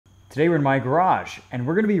Today we're in my garage and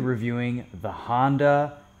we're going to be reviewing the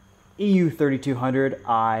Honda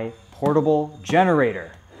EU3200i portable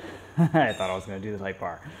generator. I thought I was going to do the Type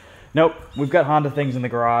bar. Nope, we've got Honda things in the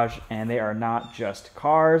garage and they are not just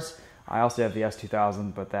cars. I also have the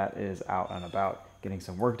S2000, but that is out and about getting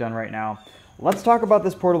some work done right now. Let's talk about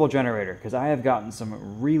this portable generator because I have gotten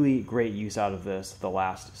some really great use out of this the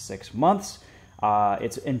last 6 months.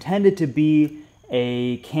 It's intended to be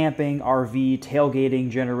a camping, RV, tailgating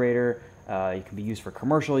generator. It can be used for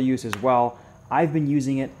commercial use as well. I've been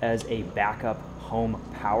using it as a backup home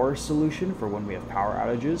power solution for when we have power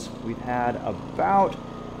outages. We've had about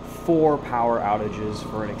 4 power outages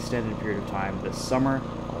for an extended period of time this summer.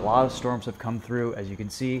 A lot of storms have come through. As you can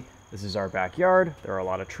see, this is our backyard. There are a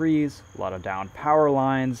lot of trees, a lot of down power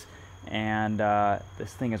lines, and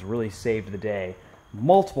this thing has really saved the day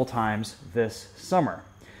multiple times this summer.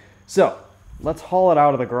 So let's haul it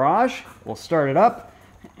out of the garage. We'll start it up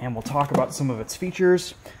and we'll talk about some of its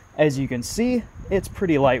features. As you can see, it's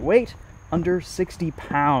pretty lightweight, under 60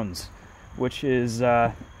 pounds, which is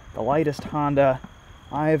the lightest Honda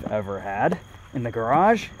I've ever had in the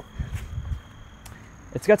garage.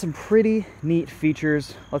 It's got some pretty neat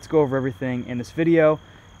features. Let's go over everything in this video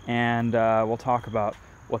and we'll talk about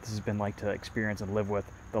what this has been like to experience and live with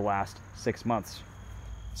the last 6 months.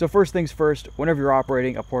 So first things first, whenever you're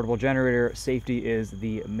operating a portable generator, safety is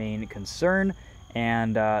the main concern.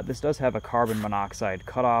 And this does have a carbon monoxide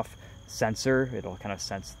cutoff sensor. It'll kind of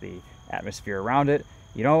sense the atmosphere around it.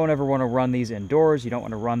 You don't ever want to run these indoors. You don't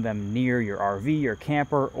want to run them near your RV, your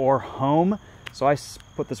camper, or home. So I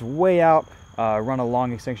put this way out, run a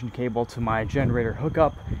long extension cable to my generator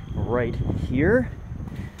hookup right here,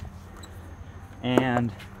 and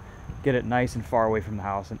get it nice and far away from the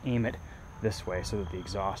house and aim it this way so that the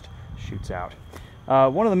exhaust shoots out.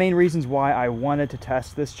 One of the main reasons why I wanted to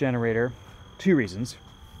test this generator, 2 reasons.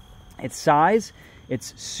 Its size,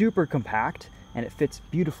 it's super compact and it fits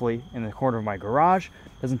beautifully in the corner of my garage.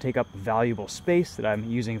 Doesn't take up valuable space that I'm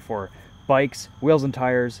using for bikes, wheels and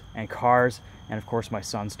tires, and cars, and of course my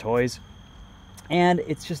son's toys. And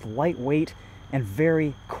it's just lightweight and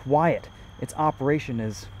very quiet. Its operation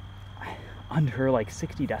is under like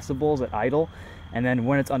 60 decibels at idle. And then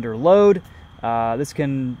when it's under load, this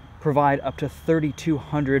can provide up to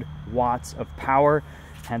 3,200 watts of power,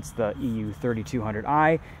 hence the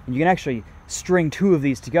EU3200i. And you can actually string 2 of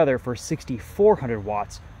these together for 6,400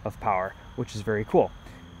 watts of power, which is very cool.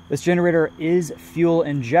 This generator is fuel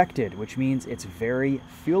injected, which means it's very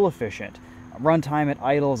fuel efficient. Runtime at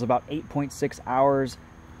idle is about 8.6 hours.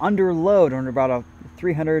 Under load, under about a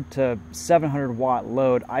 300 to 700 watt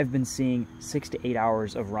load, I've been seeing 6 to 8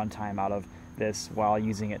 hours of runtime out of this while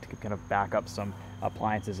using it to kind of back up some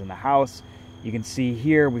appliances in the house. You can see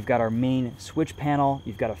here we've got our main switch panel,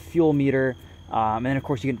 you've got a fuel meter, and then of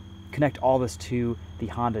course you can connect all this to the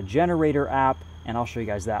Honda generator app, and I'll show you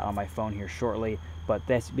guys that on my phone here shortly. But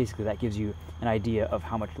that's basically, that gives you an idea of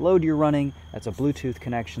how much load you're running. That's a Bluetooth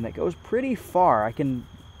connection that goes pretty far. I can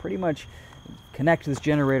pretty much connect this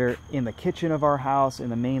generator in the kitchen of our house, in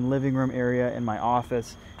the main living room area, in my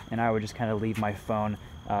office, and I would just kind of leave my phone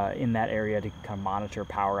in that area to kind of monitor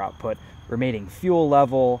power output, remaining fuel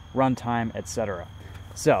level, runtime, etc.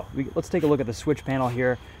 So let's take a look at the switch panel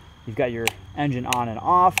here. You've got your engine on and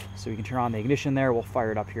off, so you can turn on the ignition there. We'll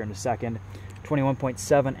fire it up here in a second.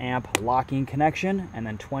 21.7 amp locking connection, and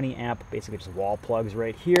then 20 amp basically just wall plugs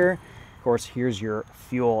right here. Of course, here's your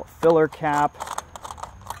fuel filler cap.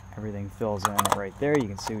 Everything fills in right there. You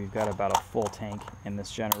can see we've got about a full tank in this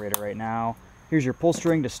generator right now. Here's your pull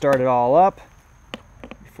string to start it all up.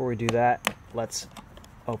 Before we do that, let's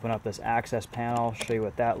open up this access panel, show you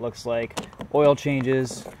what that looks like. Oil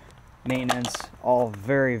changes, maintenance, all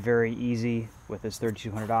very, very easy with this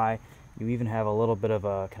 3200i. You even have a little bit of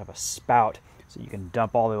a kind of a spout, so you can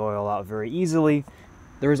dump all the oil out very easily.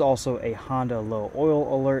 There is also a Honda low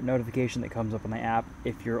oil alert notification that comes up on the app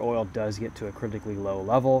if your oil does get to a critically low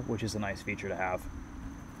level, which is a nice feature to have.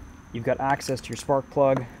 You've got access to your spark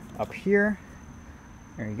plug up here.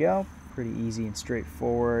 There you go. Pretty easy and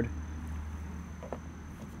straightforward.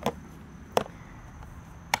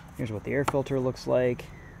 Here's what the air filter looks like.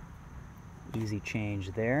 Easy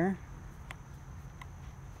change there.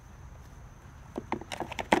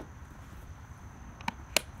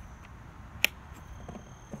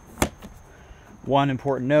 One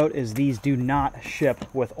important note is these do not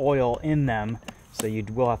ship with oil in them, so you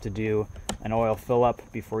will have to do an oil fill up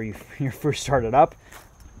before you first start it up.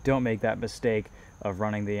 Don't make that mistake of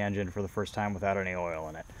running the engine for the first time without any oil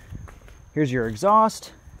in it. Here's your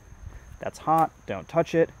exhaust. That's hot, don't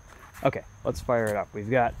touch it. Okay, let's fire it up.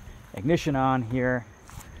 We've got ignition on here.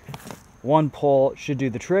 One pull should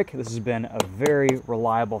do the trick. This has been a very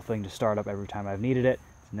reliable thing to start up every time I've needed it.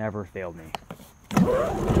 It's never failed me.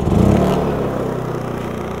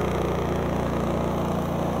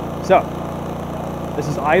 So, this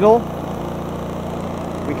is idle.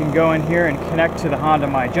 We can go in here and connect to the Honda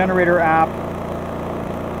My Generator app.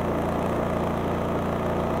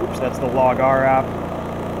 Oops, that's the Log R app.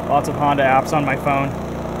 Lots of Honda apps on my phone.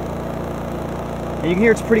 And you can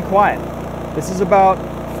hear it's pretty quiet. This is about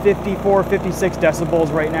 54, 56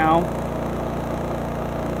 decibels right now.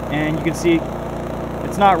 And you can see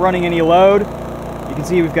it's not running any load. You can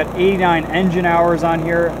see we've got 89 engine hours on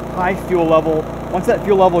here, high fuel level. Once that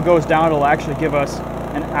fuel level goes down, it'll actually give us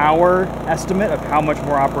an hour estimate of how much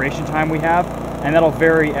more operation time we have, and that'll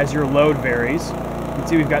vary as your load varies. You can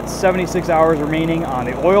see we've got 76 hours remaining on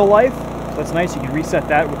the oil life, so that's nice. You can reset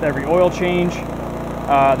that with every oil change.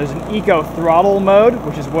 There's an Eco Throttle mode,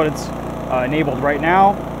 which is what it's enabled right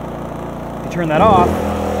now. If you turn that off,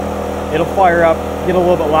 it'll fire up, get a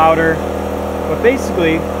little bit louder, but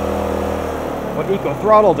basically what Eco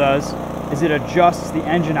Throttle does is it adjusts the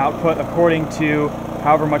engine output according to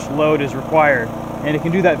however much load is required. And it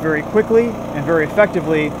can do that very quickly and very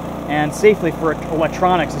effectively and safely for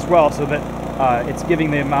electronics as well, so that it's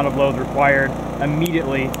giving the amount of load required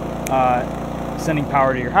immediately, sending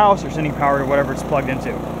power to your house or sending power to whatever it's plugged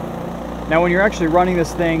into. Now when you're actually running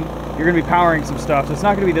this thing, you're going to be powering some stuff, so it's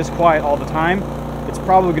not going to be this quiet all the time. It's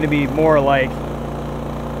probably going to be more like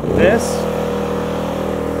this.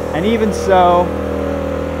 And even so,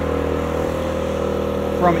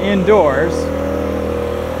 from indoors,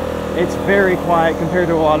 it's very quiet compared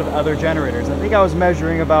to a lot of other generators. I think I was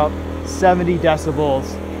measuring about 70 decibels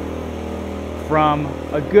from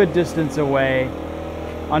a good distance away,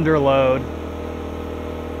 under load,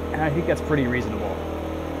 and I think that's pretty reasonable.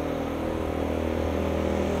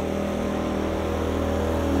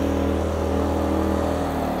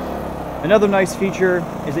 Another nice feature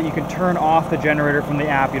is that you can turn off the generator from the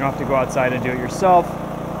app. You don't have to go outside and do it yourself.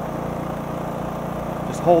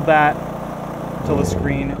 Just hold that until the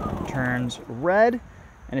screen turns red,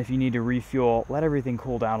 and if you need to refuel, let everything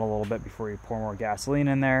cool down a little bit before you pour more gasoline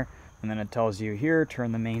in there, and then it tells you here,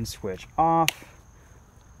 turn the main switch off.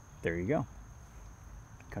 There you go.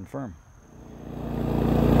 Confirm.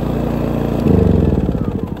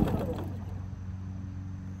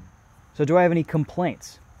 So do I have any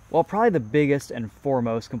complaints? Well, probably the biggest and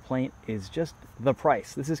foremost complaint is just the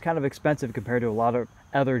price. This is kind of expensive compared to a lot of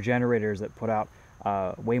other generators that put out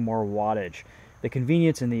way more wattage. The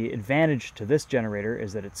convenience and the advantage to this generator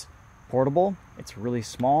is that it's portable, it's really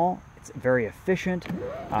small, it's very efficient,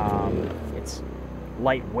 it's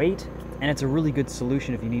lightweight, and it's a really good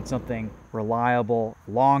solution if you need something reliable,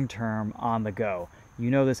 long-term, on the go.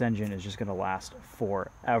 You know this engine is just going to last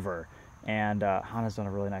forever, and Honda's done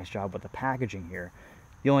a really nice job with the packaging here.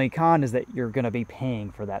 The only con is that you're going to be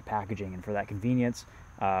paying for that packaging and for that convenience,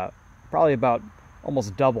 probably about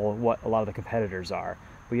almost double what a lot of the competitors are.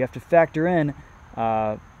 But you have to factor in,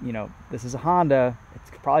 you know, this is a Honda.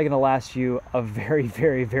 It's probably going to last you a very,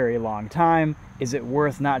 very, very long time. Is it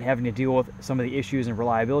worth not having to deal with some of the issues and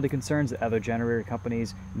reliability concerns that other generator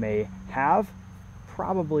companies may have?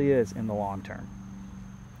 Probably is in the long term.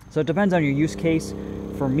 So it depends on your use case.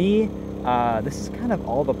 For me, this is kind of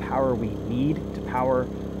all the power we need to power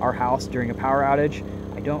our house during a power outage.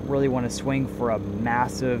 I don't really want to swing for a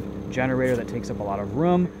massive generator that takes up a lot of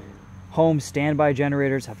room. Home standby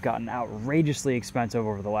generators have gotten outrageously expensive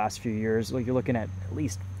over the last few years. Like, you're looking at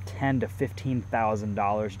least $10,000 to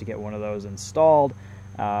 $15,000 to get one of those installed.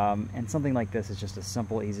 And something like this is just a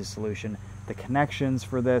simple, easy solution. The connections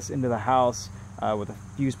for this into the house with a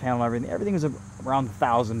fuse panel and everything is around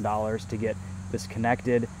 $1,000 to get this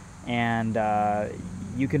connected. And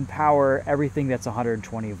you can power everything that's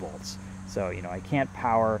 120 volts. So, you know, I can't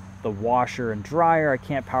power the washer and dryer, I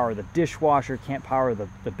can't power the dishwasher, can't power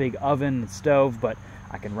the big oven and stove, but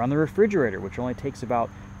I can run the refrigerator, which only takes about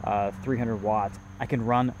 300 watts. I can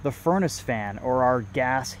run the furnace fan or our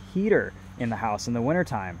gas heater in the house in the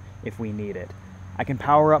wintertime if we need it. I can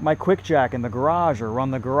power up my quick jack in the garage or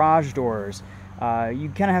run the garage doors. You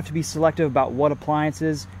kind of have to be selective about what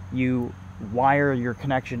appliances you wire your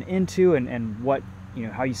connection into and what, you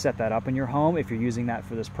know, how you set that up in your home if you're using that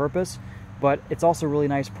for this purpose. But it's also a really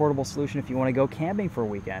nice portable solution if you want to go camping for a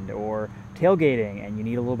weekend or tailgating and you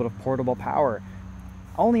need a little bit of portable power.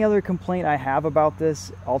 Only other complaint I have about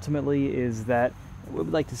this ultimately is that we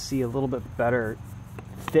would like to see a little bit better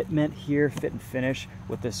fitment here, fit and finish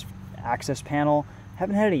with this access panel.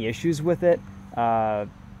 Haven't had any issues with it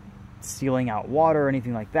sealing out water or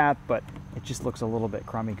anything like that, but it just looks a little bit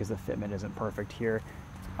crummy because the fitment isn't perfect here.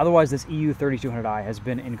 Otherwise, this EU3200i has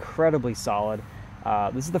been incredibly solid.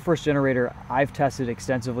 This is the first generator I've tested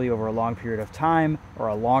extensively over a long period of time, or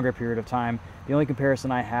a longer period of time. The only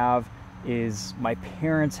comparison I have is my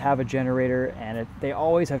parents have a generator, and they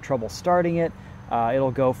always have trouble starting it.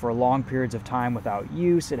 It'll go for long periods of time without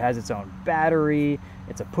use. It has its own battery.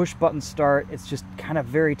 It's a push button start. It's just kind of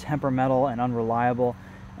very temperamental and unreliable.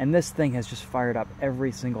 And this thing has just fired up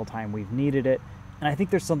every single time we've needed it. And I think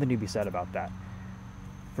there's something to be said about that.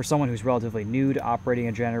 For someone who's relatively new to operating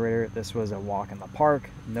a generator, this was a walk in the park,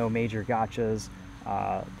 no major gotchas.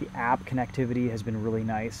 The app connectivity has been really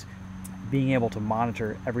nice. Being able to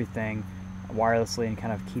monitor everything wirelessly and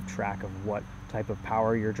kind of keep track of what type of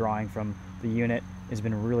power you're drawing from the unit has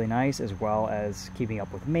been really nice, as well as keeping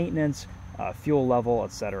up with maintenance, fuel level,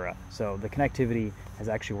 etc. So the connectivity has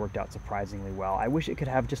actually worked out surprisingly well. I wish it could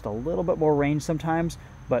have just a little bit more range sometimes,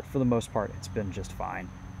 but for the most part, it's been just fine.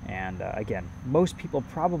 And again, most people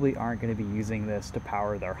probably aren't going to be using this to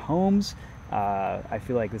power their homes. I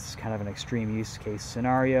feel like this is kind of an extreme use case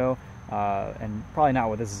scenario, and probably not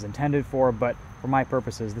what this is intended for, but for my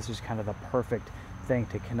purposes, this is kind of the perfect thing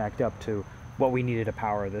to connect up to what we needed to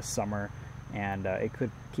power this summer, and it could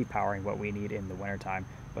keep powering what we need in the wintertime,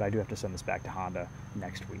 but I do have to send this back to Honda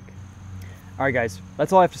next week. All right, guys,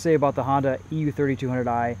 that's all I have to say about the Honda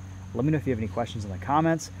EU3200i. Let me know if you have any questions in the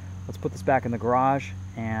comments. Let's put this back in the garage,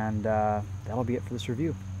 and that'll be it for this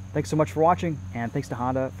review. Thanks so much for watching, and thanks to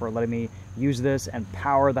Honda for letting me use this and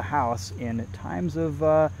power the house in times of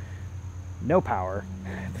no power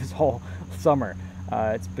this whole summer.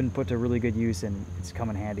 It's been put to really good use, and it's come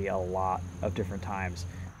in handy a lot of different times.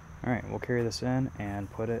 All right, we'll carry this in and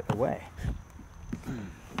put it away.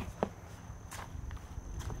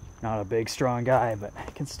 Not a big, strong guy, but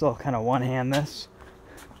I can still kind of one-hand this.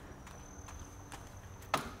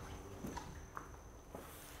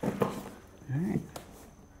 Alright,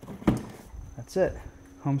 that's it.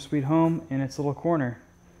 Home sweet home in its little corner.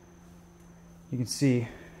 You can see,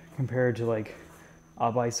 compared to like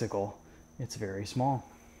a bicycle, it's very small.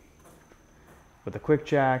 With the quick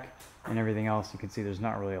jack and everything else, you can see there's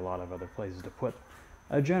not really a lot of other places to put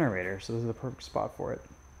a generator, so this is the perfect spot for it.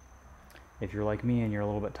 If you're like me and you're a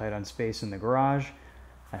little bit tight on space in the garage,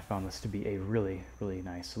 I found this to be a really, really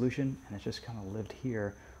nice solution, and it's just kind of lived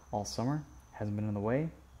here all summer. Hasn't been in the way.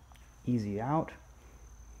 Easy out.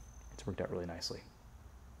 It's worked out really nicely.